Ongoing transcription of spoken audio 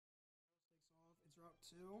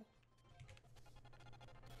2.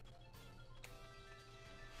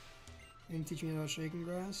 And teach me about shaking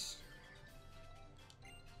grass.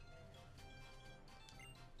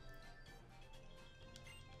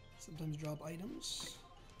 Sometimes drop items.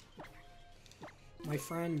 My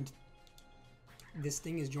friend, this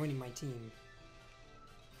thing is joining my team.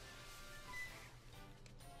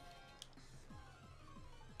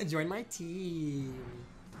 Join my team.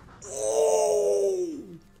 Oh!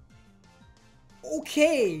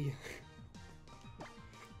 Okay.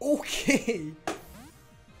 Okay.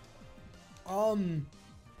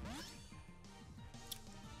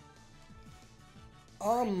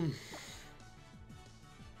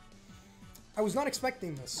 I was not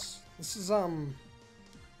expecting this. This is,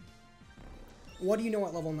 what do you know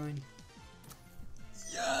at level 9?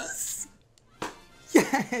 Yes!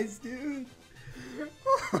 Yes, dude!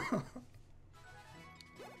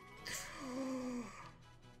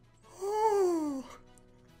 Oh.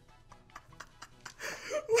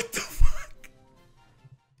 What the fuck?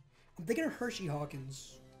 I'm thinking of Hershey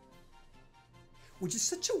Hawkins, which is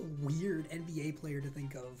such a weird NBA player to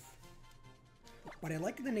think of. But I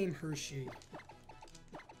like the name Hershey.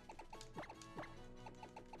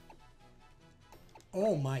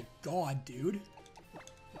 Oh my god, dude.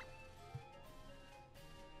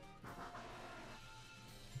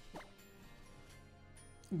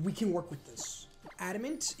 We can work with this.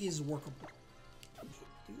 Adamant is workable.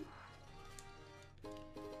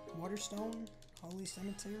 Waterstone, Holy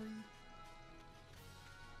Cemetery.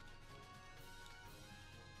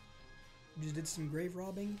 Just did some grave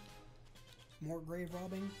robbing. More grave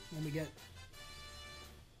robbing. Then we get...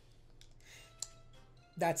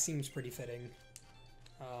 That seems pretty fitting.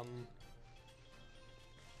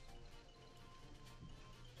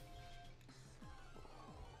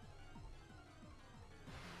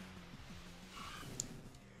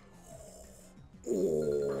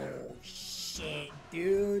 Oh, shit,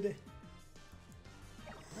 dude.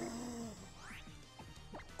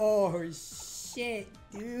 Oh, shit,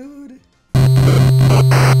 dude.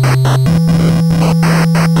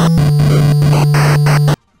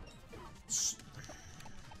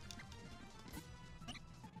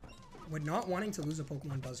 What not wanting to lose a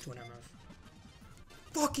Pokemon does to an MF.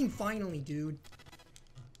 Fucking finally, dude.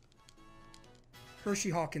 Hershey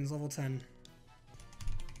Hawkins, level 10.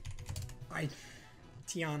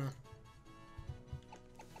 Tiana.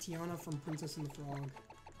 Tiana from Princess and the Frog.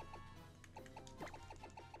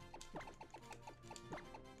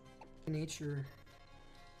 Nature.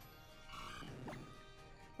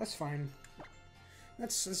 That's fine.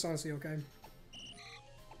 That's honestly okay.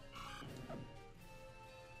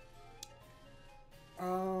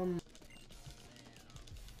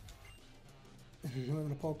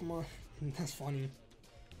 Living a Pokemon. That's funny.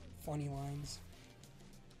 Funny lines.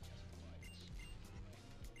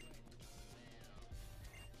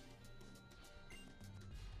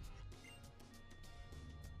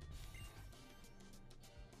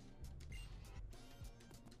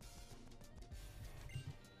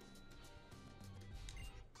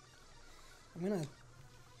 I'm gonna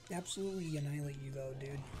absolutely annihilate you though,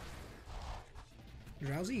 dude.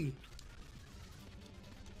 Drowsy.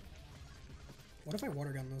 What if I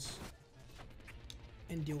water gun this?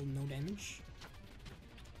 And deal no damage?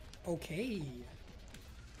 Okay.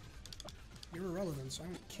 You're irrelevant, so I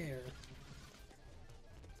don't care.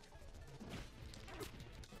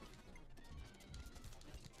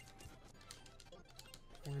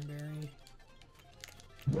 Hornberry.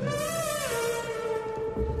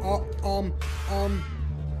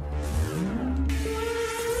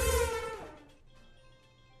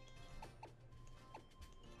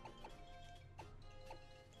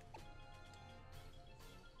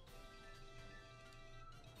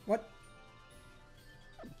 What?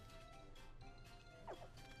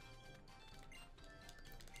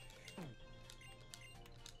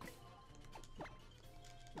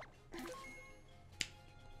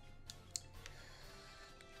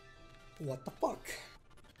 What the fuck?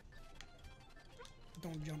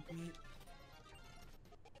 Don't jump me.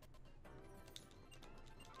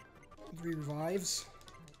 3 revives.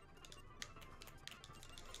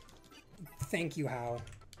 Thank you, Hal.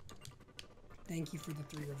 Thank you for the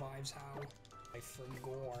 3 revives, Hal. For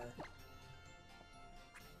gore.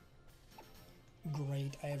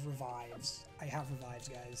 Great, I have revives. I have revives,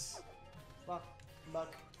 guys. Fuck.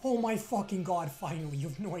 Buck. Oh my fucking god, finally. You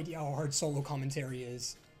have no idea how hard solo commentary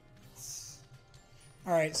is.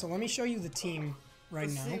 Alright, so let me show you the team right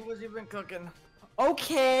now. Let's see what you've been cooking.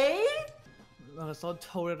 Okay! So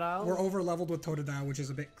Totodile. We're over leveled with Totodile, which is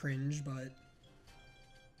a bit cringe, but...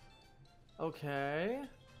 Okay.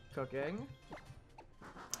 Cooking.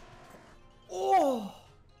 Oh!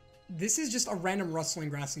 This is just a random rustling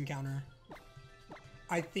grass encounter.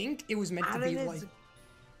 I think it was meant to be like...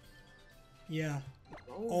 Yeah.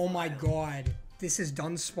 Oh my god. This is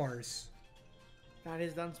Dunsparce. That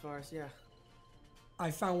is Dunsparce, yeah. I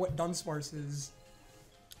found what Dunsparce is.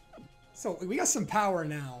 So, we got some power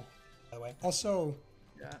now, by the way. Also,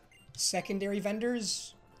 yeah. Secondary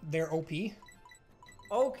vendors, they're OP.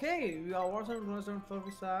 Okay, we got Waterstone, Fluffy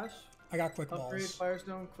Sash. I got Quick Upgrade, Balls.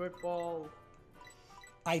 Firestone, Quick Ball.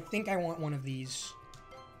 I think I want one of these.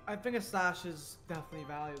 I think a Sash is definitely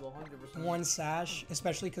valuable, 100%. One Sash,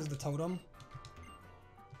 especially because the Totem.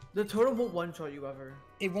 The Totem won't one-shot you ever.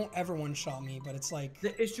 It won't ever one-shot me, but it's like...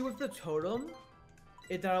 The issue with the Totem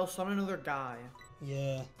is that it'll summon another guy.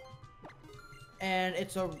 Yeah. And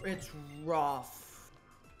it's rough.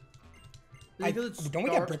 Don't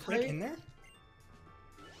we get Brick Break in there?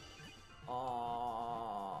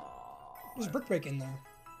 There's Brick Break in there.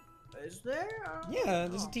 Is there? Yeah,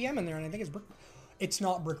 there's a TM in there, and I think it's Brick... It's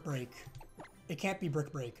not Brick Break. It can't be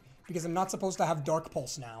Brick Break, because I'm not supposed to have Dark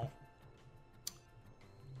Pulse now.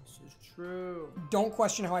 This is true. Don't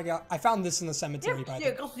question how I found this in the cemetery, by the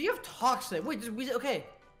way. Yeah, you have Toxic. Wait, okay.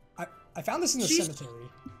 I found this in the cemetery.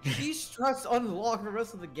 She's trying to unlock the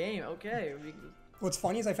rest of the game. Okay. What's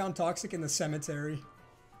funny is I found Toxic in the cemetery.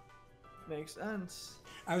 Makes sense.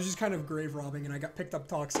 I was just kind of grave robbing, and I got picked up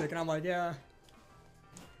Toxic, and I'm like, yeah.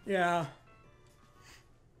 Yeah.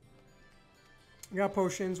 We got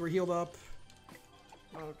potions, we're healed up.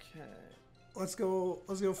 Okay. Let's go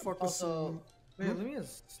fuck with some... Wait, Illima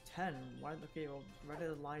is 10. Why? Okay, well,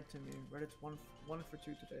 Reddit lied to me. Reddit's one for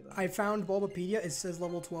 2 today, though. I found Bulbapedia. It says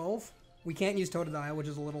level 12. We can't use Totodile, which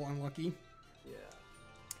is a little unlucky. Yeah.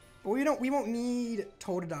 But we won't need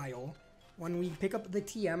Totodile when we pick up the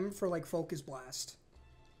TM for like Focus Blast.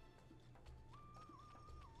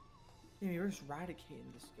 Yeah, you're just Raticate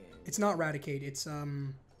in this game. It's not Raticate. It's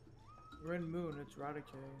We're in Moon. It's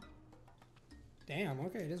Raticate. Damn.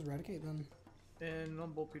 Okay, it is Raticate then. And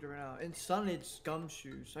on Bulbapedia right now. In Sun, it's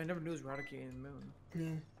Gumshoes. I never knew it was Raticate in Moon.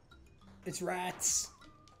 Yeah. It's rats.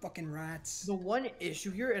 Fucking rats. The one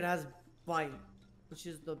issue here, it has Bite, which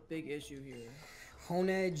is the big issue here.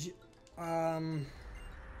 Honedge,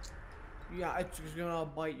 yeah, it's gonna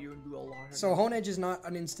bite you and do a lot. So Honedge is not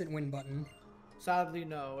an instant win button. Sadly,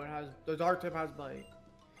 no. It has the Dark type has Bite.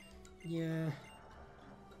 Yeah.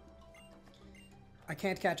 I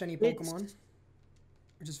can't catch any Pokemon,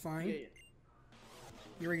 which is fine. Yeah.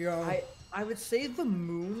 Here we go. I would say the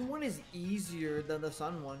Moon one is easier than the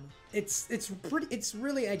Sun one. It's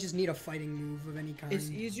really I just need a fighting move of any kind. It's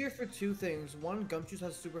easier for 2 things. 1, Gumshoes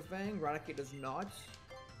has Super Fang, Raticate does not.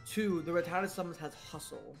 2, the Rattata summons has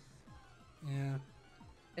Hustle. Yeah.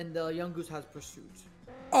 And the Young Goose has Pursuit.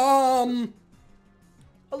 Hello,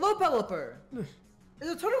 Pelipper! Is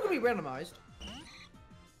the total gonna be randomized?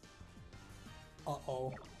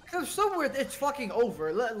 Uh-oh. Because somewhere it's fucking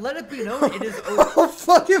over. Let it be known it is over. Oh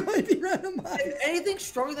fuck, it might be randomized. If anything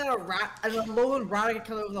stronger than a rat and a low and Raticate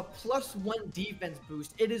comes with a +1 defense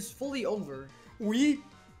boost, it is fully over. We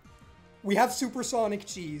have Supersonic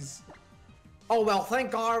Cheese. Oh well,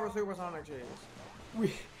 thank God for Supersonic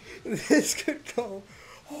Cheese. This could go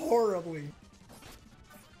horribly.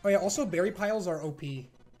 Oh yeah, also berry piles are OP.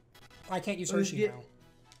 I can't use Hershey now.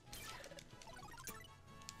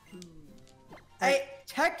 Hey,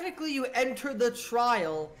 technically you entered the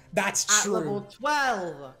trial. That's true. At level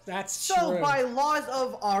 12. That's true. So by laws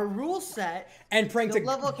of our rule set, and the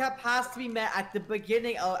level cap has to be met at the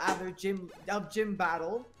beginning of either gym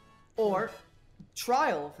battle or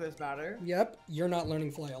trial for this matter. Yep, you're not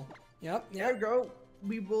learning flail. Yep. There we go.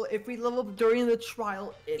 We will, if we level up during the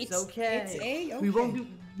trial, it's okay. It's okay.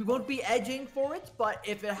 We won't be edging for it, but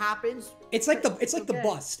if it happens, it's like the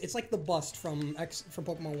bust. It's like the bust from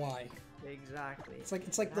Pokemon Y. Exactly. It's like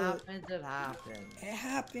it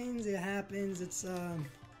happens. It happens. It's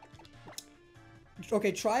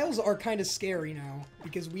okay. Trials are kind of scary now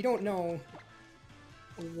because we don't know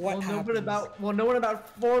what happens. We'll know in about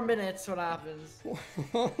 4 minutes what happens.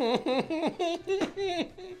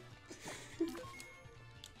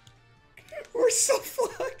 We're so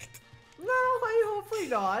fucked. No, hopefully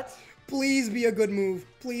not. Please be a good move.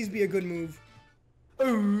 Please be a good move.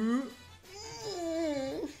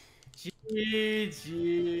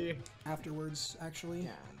 GG. Afterwards, actually.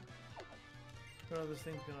 Yeah. What are this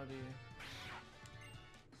thing's gonna be?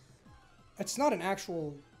 It's not an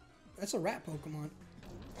actual... That's a rat Pokemon.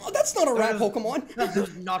 Oh, that's not a rat Pokemon! That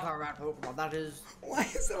is not a rat Pokemon. That is... Why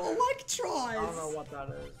is it Electron? I don't know what that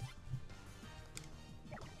is.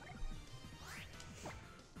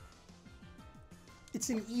 It's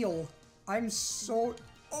an eel. I'm so...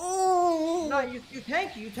 Oh! No, you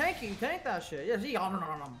tank that shit. Yeah, see,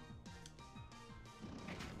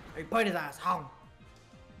 Hey, bite his ass. How?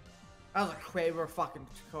 That was a crit. We're fucking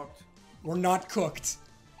cooked. We're not cooked.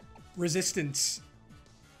 Resistance.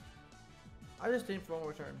 I just didn't for one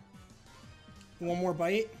more turn. One more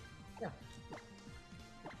bite? Yeah.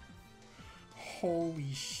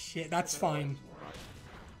 Holy shit, that's fine.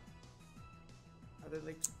 Are they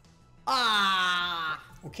like... Ah!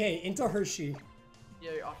 Okay, into Hershey.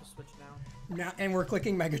 Yeah, you're auto switch now. Now, and we're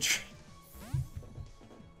clicking Mega Train.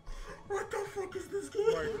 What the fuck is this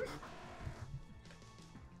game?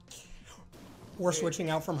 We're switching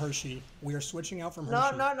out from Hershey. We are switching out from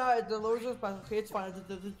Hershey. No. The lowers us by okay, it's fine.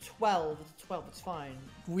 The 12. It's 12. It's fine.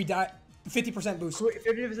 We die. 50% boost.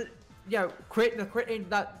 50%. Yeah, crit. The crit ain't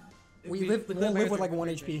that. We'll live with like 1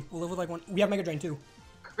 HP. We'll live with like 1. We have Mega Drain too.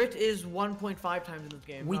 Crit is 1.5 times in this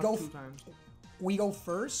game. We not go 2 times. We go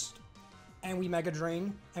first, and we Mega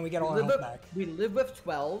Drain, and we get all our health back. We live with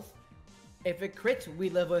 12. If it crits, we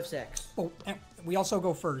live with 6. Oh, and we also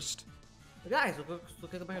go first. Guys,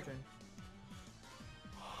 look at the Mega Drain.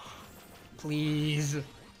 Please.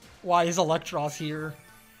 Why is Electros here?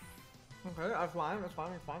 Okay, that's fine.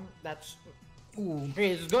 That's. Ooh.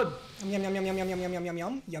 Hey, this is good. Yum yum yum yum yum yum yum yum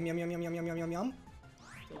yum yum yum yum yum yum yum yum yum yum yum.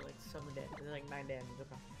 So like 7 damage. There's like 9 damage.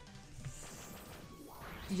 Okay.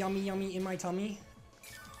 Yummy yummy in my tummy.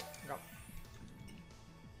 Go.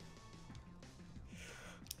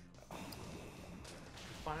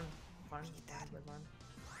 Fine.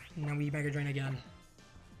 Now we Mega Drain again.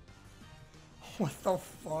 What the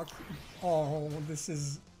fuck? Oh, this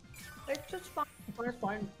is... It's just fine. It's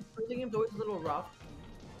fine. Everything game's always a little rough.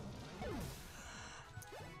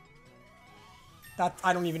 That,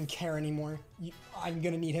 I don't even care anymore. I'm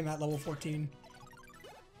gonna need him at level 14.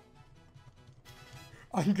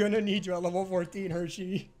 I'm gonna need you at level 14,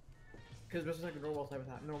 Hershey. Because this is like a normal type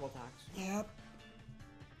attack, normal attacks. Yep.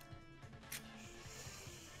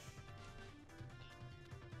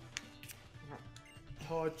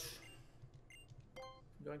 Touch.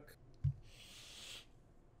 Yoink.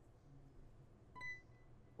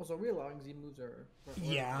 Also, realizing Z moves are...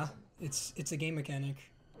 Yeah, it's a game mechanic.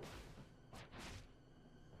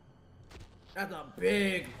 That's a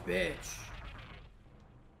big bitch.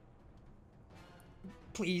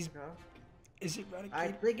 Please. Okay. Is it Eradicate?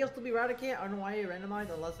 I think it'll still be Eradicate. I don't know why you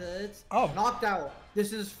randomized unless it's knocked out.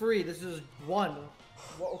 This is free. This is 1.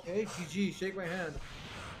 Well, okay, GG. Shake my hand.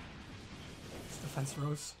 It's defense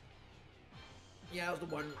throws. Yeah, that was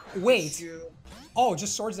the one. Wait. Oh,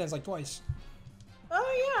 just Swords Dance like twice.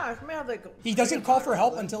 Oh yeah, I may have like. He doesn't call for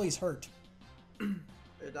help until he's hurt.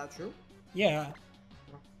 Is that true? Yeah.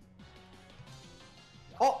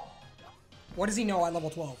 Oh. What does he know at level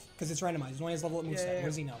 12? Because it's randomized. He only has level up moveset. Yeah. What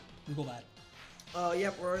does he know? Google that.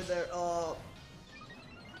 Yep, we're there.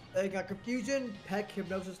 I got Confusion, Peck,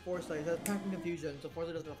 Hypnosis, Foresight. That's Peck and Confusion, so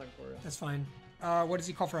Foresight does nothing for you. That's fine. What does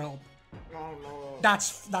he call for help? Oh no.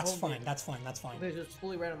 That's fine. That's fine. That's fine. It's just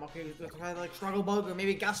fully random. Okay, it's kind of like Struggle Bug or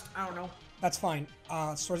maybe Gust. I don't know. That's fine.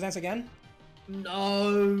 Swords Dance again?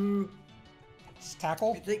 No. Just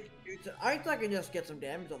tackle? I think I can just get some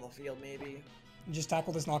damage on the field, maybe. Just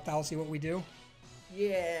tackle this knockdown, see what we do?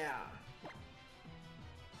 Yeah.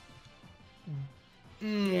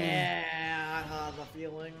 Yeah, I have a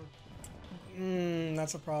feeling.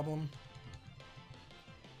 That's a problem.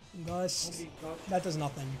 Gust. That does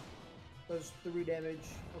nothing. Does 3 damage.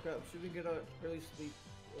 Okay, so we can get an early sleep,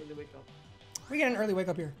 early wake up. We get an early wake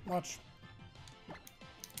up here. Watch.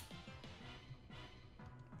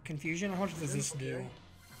 Confusion? How much does this do?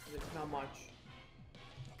 It's not much.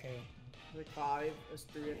 Okay. Like 5, that's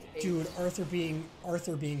 3, that's 8. Dude,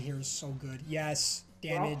 Arthur being here is so good. Yes.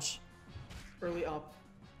 Damage. Well, early up.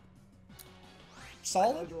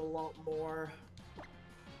 Solid? I'll do a lot more.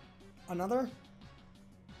 Another?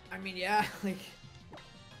 I mean, yeah, like...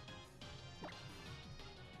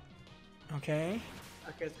 Okay.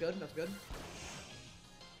 Okay, that's good, that's good.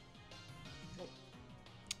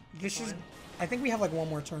 This is... I think we have like one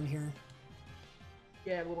more turn here.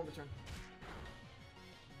 Yeah, one more turn.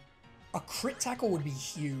 A crit tackle would be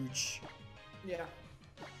huge. Yeah.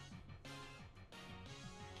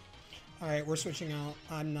 Alright, we're switching out.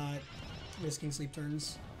 I'm not risking sleep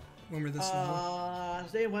turns when we're this level.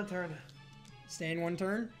 Stay in 1 turn. Stay in 1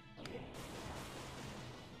 turn?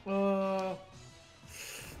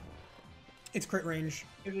 It's crit range.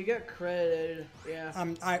 If we get credited, yeah.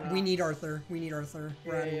 We need Arthur. We need Arthur.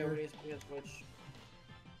 Yeah, we need to switch.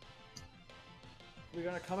 We're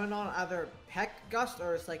gonna come in on either Peck Gust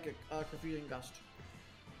or Psychic Confusing Gust.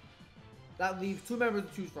 That leaves 2 members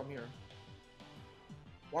to choose from here.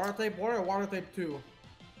 Water type 1 or water type 2?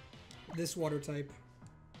 This water type.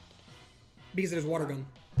 Because it is water gun.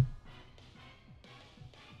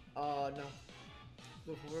 No.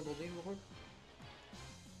 Goldeen real quick.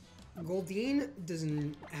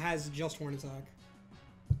 Goldeen has just horn attack.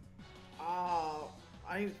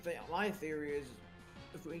 My theory is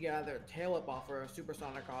if we get either a tail whip off or a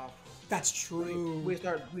supersonic off, That's true. we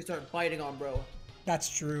start biting on bro. That's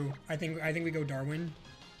true. I think we go Darwin.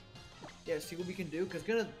 Yeah, see what we can do, cause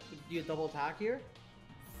gonna do a double attack here.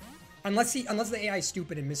 Unless the AI is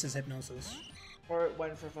stupid and misses hypnosis. Or it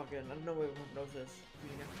went for fucking, I don't know what hypnosis.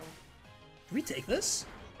 Do we take this?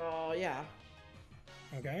 Yeah.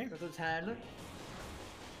 Okay. That's a 10.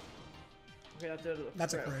 Okay,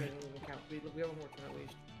 That's a right, crit. okay, we have one more turn at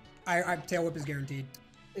least. I tail whip is guaranteed.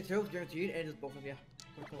 It's tail whip guaranteed, and it's both of them,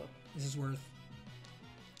 yeah. Tail whip. This is worth.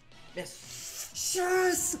 Yes!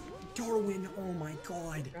 Yes! Darwin, oh my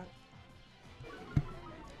god. Okay.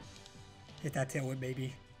 Hit that tail whip,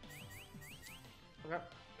 baby. Okay.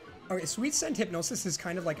 Okay, Sweet Scent Hypnosis is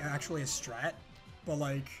kind of like actually a strat, but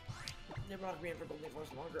like... Yeah, we're not being for Goldeen for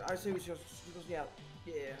longer. I say we just, yeah.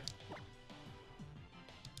 Yeah.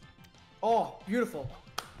 Oh, beautiful.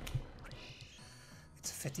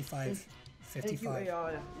 It's 55. Thank you, 55.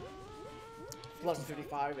 AI. Less than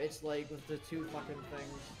 55. It's like with the two fucking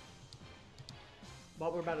things.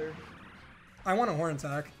 But we're better. I want a horn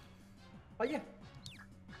attack. Oh, yeah.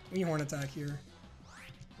 We horn attack here.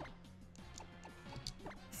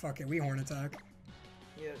 Fuck it, we horn attack.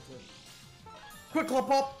 Yeah, it's a... Quick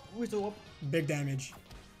club up! We still up. Big damage.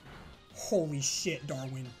 Holy shit,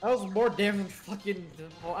 Darwin. That was more damage than fucking...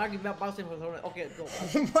 Oh, I can bounce him with it. Okay, go.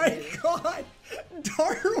 Oh my god!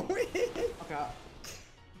 Darwin! Okay.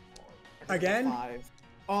 Again?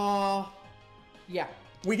 5. Yeah.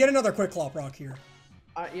 We get another quick clop rock here.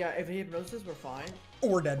 Yeah, if he hypnosis, we're fine. Or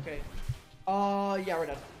we're dead. Okay. Yeah, we're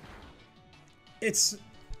dead. It's...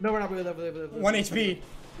 No, we're not. We live. 1 HP.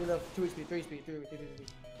 We live 2 HP, 3 HP, 3 HP.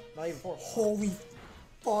 Not even 4. Holy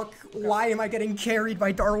fuck. Okay. Why am I getting carried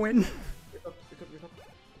by Darwin? You're up.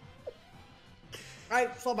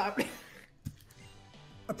 Alright, slow back.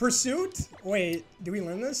 A pursuit? Wait, do we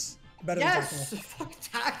learn this? Better yes! than tackle. Fuck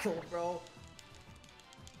tackle, bro.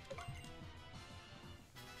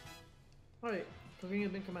 Alright, cooking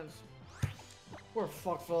has been commenced. We're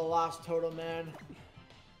fucked for the last totem, man.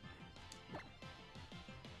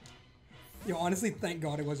 Yo, honestly, thank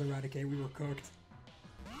god it was Eradicate. We were cooked.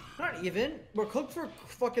 Not even. We're cooked for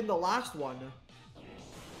fucking the last one.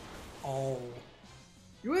 Oh.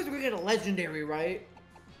 You guys are gonna get a legendary, right?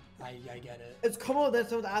 I get it. It's come out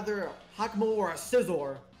that's either a Hakamo or a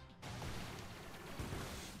Scizor.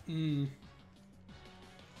 Yeah,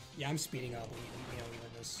 I'm speeding up. We win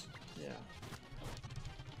this. Yeah.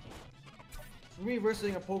 For me,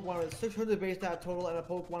 versing a Pokemon with 600 base stat total and a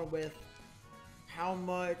Pokemon with how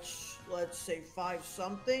much? Let's say 5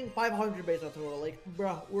 something? 500 base stat total. Like,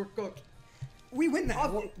 bruh, we're cooked. We win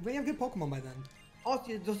that. We have good Pokemon by then.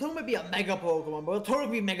 Also, the total might be a Mega Pokemon, but the total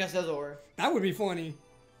would be Mega Scizor. That would be funny.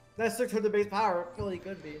 That's 600 base power. Really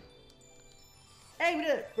could be. Hey, we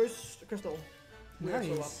did it! First Crystal. We are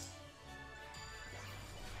so up.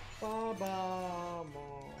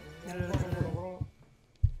 Nice.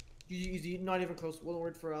 Easy, not even close. One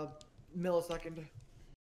word for a millisecond.